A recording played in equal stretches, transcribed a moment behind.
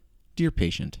Dear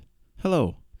patient,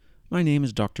 hello. My name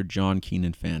is Dr. John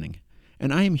Keenan Fanning,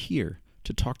 and I am here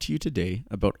to talk to you today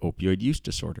about opioid use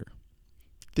disorder.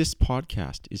 This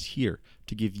podcast is here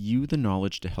to give you the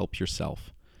knowledge to help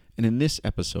yourself, and in this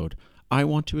episode, I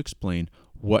want to explain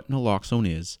what naloxone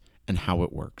is and how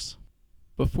it works.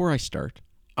 Before I start,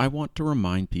 I want to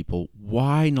remind people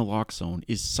why naloxone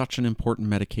is such an important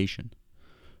medication.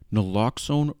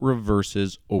 Naloxone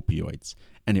reverses opioids,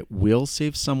 and it will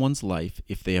save someone's life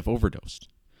if they have overdosed.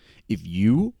 If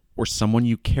you or someone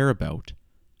you care about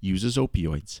uses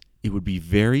opioids, it would be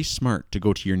very smart to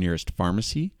go to your nearest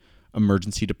pharmacy,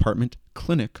 emergency department,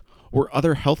 clinic, or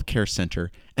other healthcare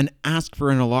center and ask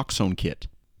for a naloxone kit.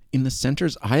 In the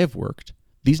centers I have worked,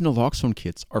 these naloxone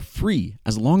kits are free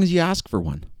as long as you ask for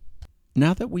one.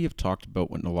 Now that we have talked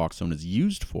about what naloxone is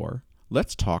used for,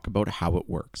 let's talk about how it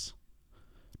works.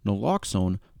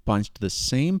 Naloxone binds to the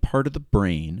same part of the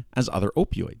brain as other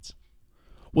opioids.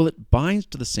 While it binds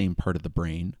to the same part of the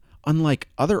brain, unlike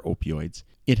other opioids,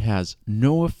 it has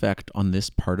no effect on this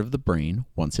part of the brain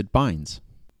once it binds.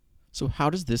 So how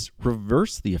does this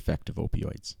reverse the effect of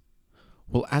opioids?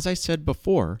 Well, as I said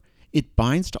before, it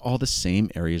binds to all the same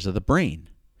areas of the brain.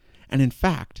 And in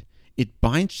fact, it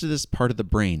binds to this part of the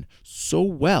brain so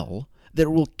well that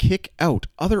it will kick out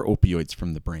other opioids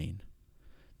from the brain.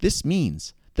 This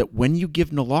means that when you give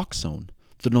naloxone,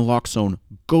 the naloxone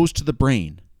goes to the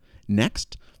brain.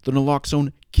 Next, the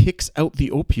naloxone kicks out the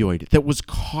opioid that was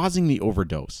causing the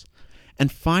overdose. And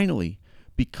finally,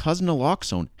 because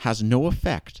naloxone has no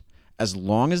effect, as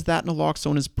long as that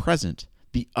naloxone is present,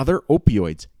 the other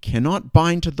opioids cannot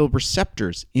bind to the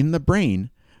receptors in the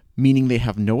brain, meaning they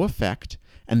have no effect,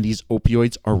 and these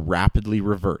opioids are rapidly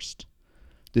reversed.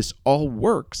 This all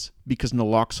works because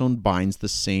naloxone binds the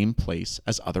same place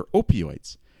as other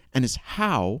opioids, and is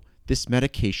how this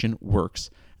medication works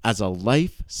as a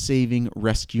life-saving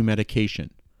rescue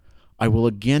medication. I will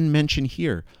again mention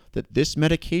here that this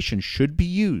medication should be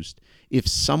used if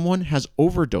someone has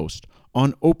overdosed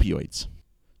on opioids.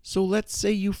 So let's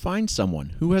say you find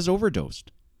someone who has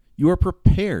overdosed. You are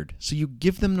prepared, so you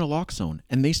give them naloxone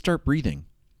and they start breathing.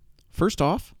 First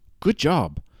off, good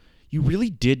job. You really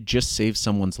did just save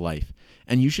someone's life,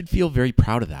 and you should feel very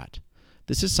proud of that.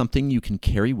 This is something you can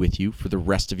carry with you for the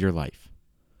rest of your life.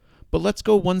 But let's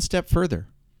go one step further.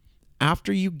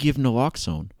 After you give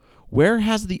naloxone, where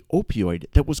has the opioid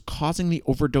that was causing the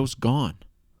overdose gone?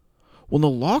 Well,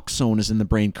 naloxone is in the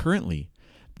brain currently.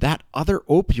 That other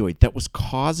opioid that was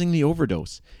causing the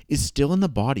overdose is still in the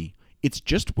body. It's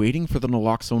just waiting for the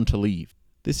naloxone to leave.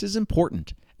 This is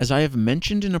important, as I have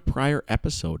mentioned in a prior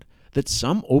episode that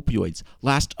some opioids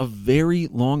last a very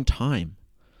long time.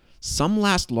 Some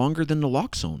last longer than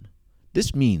naloxone.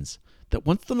 This means that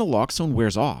once the naloxone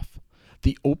wears off,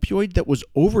 the opioid that was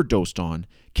overdosed on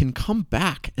can come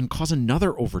back and cause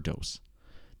another overdose.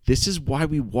 This is why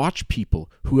we watch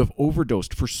people who have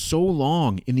overdosed for so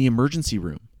long in the emergency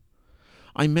room.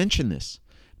 I mention this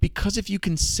because if you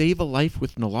can save a life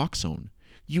with naloxone,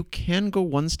 you can go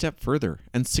one step further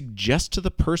and suggest to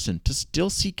the person to still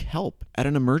seek help at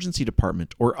an emergency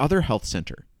department or other health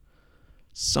center.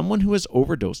 Someone who has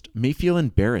overdosed may feel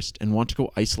embarrassed and want to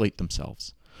go isolate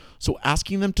themselves. So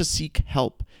asking them to seek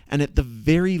help, and at the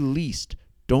very least,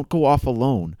 don't go off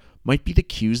alone, might be the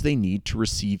cues they need to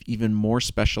receive even more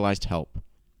specialized help.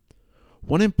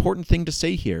 One important thing to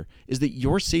say here is that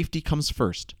your safety comes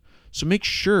first, so make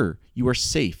sure you are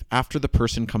safe after the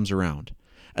person comes around,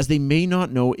 as they may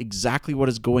not know exactly what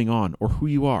is going on or who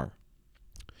you are.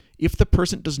 If the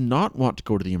person does not want to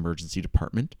go to the emergency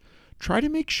department, try to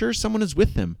make sure someone is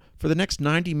with them for the next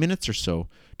 90 minutes or so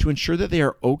to ensure that they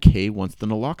are okay once the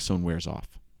naloxone wears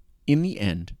off. In the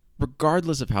end,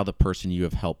 regardless of how the person you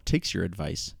have helped takes your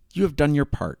advice, you have done your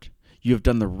part. You have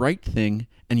done the right thing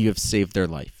and you have saved their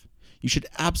life. You should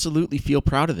absolutely feel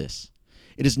proud of this.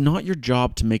 It is not your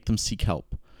job to make them seek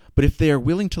help, but if they are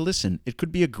willing to listen, it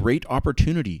could be a great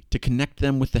opportunity to connect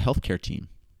them with the healthcare team.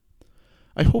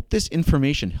 I hope this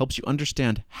information helps you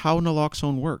understand how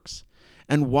naloxone works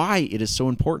and why it is so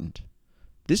important.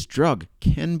 This drug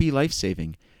can be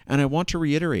life-saving, and I want to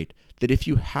reiterate that if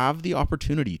you have the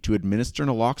opportunity to administer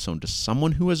naloxone to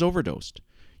someone who has overdosed,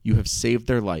 you have saved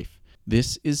their life.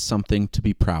 This is something to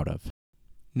be proud of.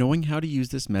 Knowing how to use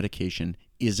this medication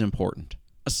is important,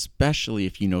 especially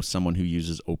if you know someone who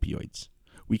uses opioids.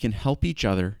 We can help each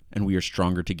other, and we are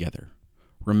stronger together.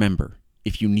 Remember,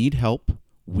 if you need help,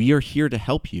 we are here to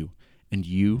help you, and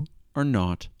you are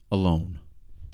not alone.